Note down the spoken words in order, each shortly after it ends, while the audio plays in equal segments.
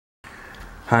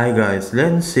Hi guys,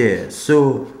 Lens here.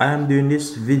 So I am doing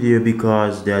this video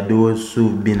because there are those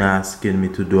who've been asking me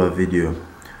to do a video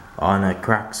on a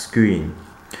cracked screen.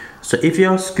 So if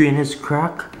your screen is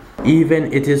cracked,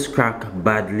 even it is cracked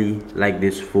badly like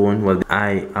this phone, well,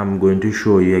 I am going to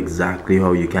show you exactly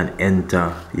how you can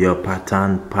enter your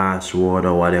pattern, password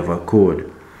or whatever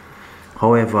code.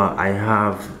 However, I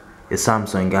have a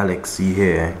Samsung Galaxy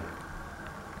here.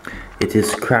 It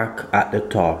is cracked at the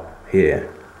top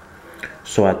here.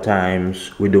 So at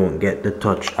times we don't get the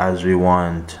touch as we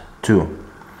want to.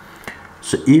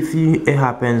 So if it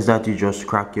happens that you just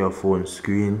crack your phone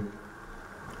screen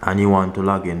and you want to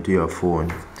log into your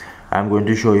phone, I'm going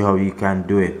to show you how you can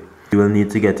do it. You will need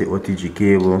to get a OTG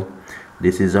cable.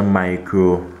 This is a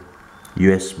micro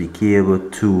USB cable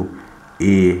to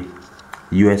a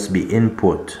USB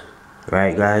input,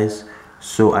 right guys?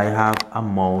 So I have a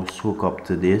mouse hooked up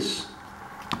to this.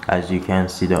 As you can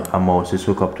see, a mouse is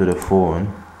hooked up to the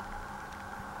phone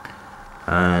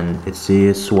and it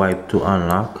says swipe to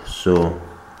unlock. So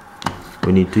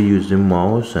we need to use the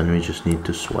mouse and we just need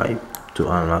to swipe to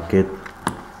unlock it.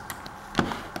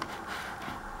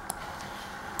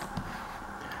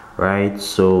 Right,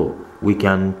 so we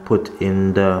can put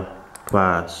in the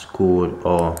passcode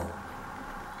or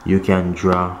you can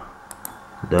draw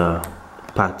the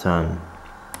pattern.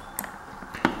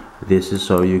 This is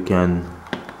how you can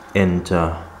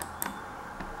enter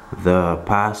the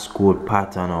passcode,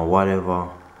 pattern or whatever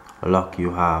lock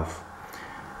you have.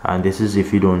 And this is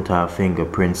if you don't have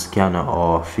fingerprint scanner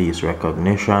or face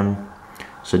recognition.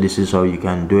 So this is how you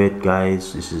can do it,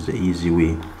 guys. This is the easy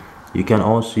way. You can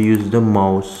also use the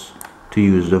mouse to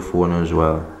use the phone as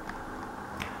well.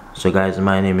 So guys,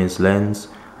 my name is Lens.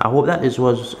 I hope that this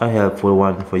was a helpful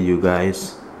one for you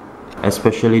guys,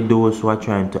 especially those who are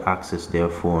trying to access their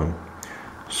phone.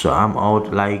 So I'm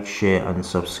out. Like, share and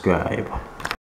subscribe.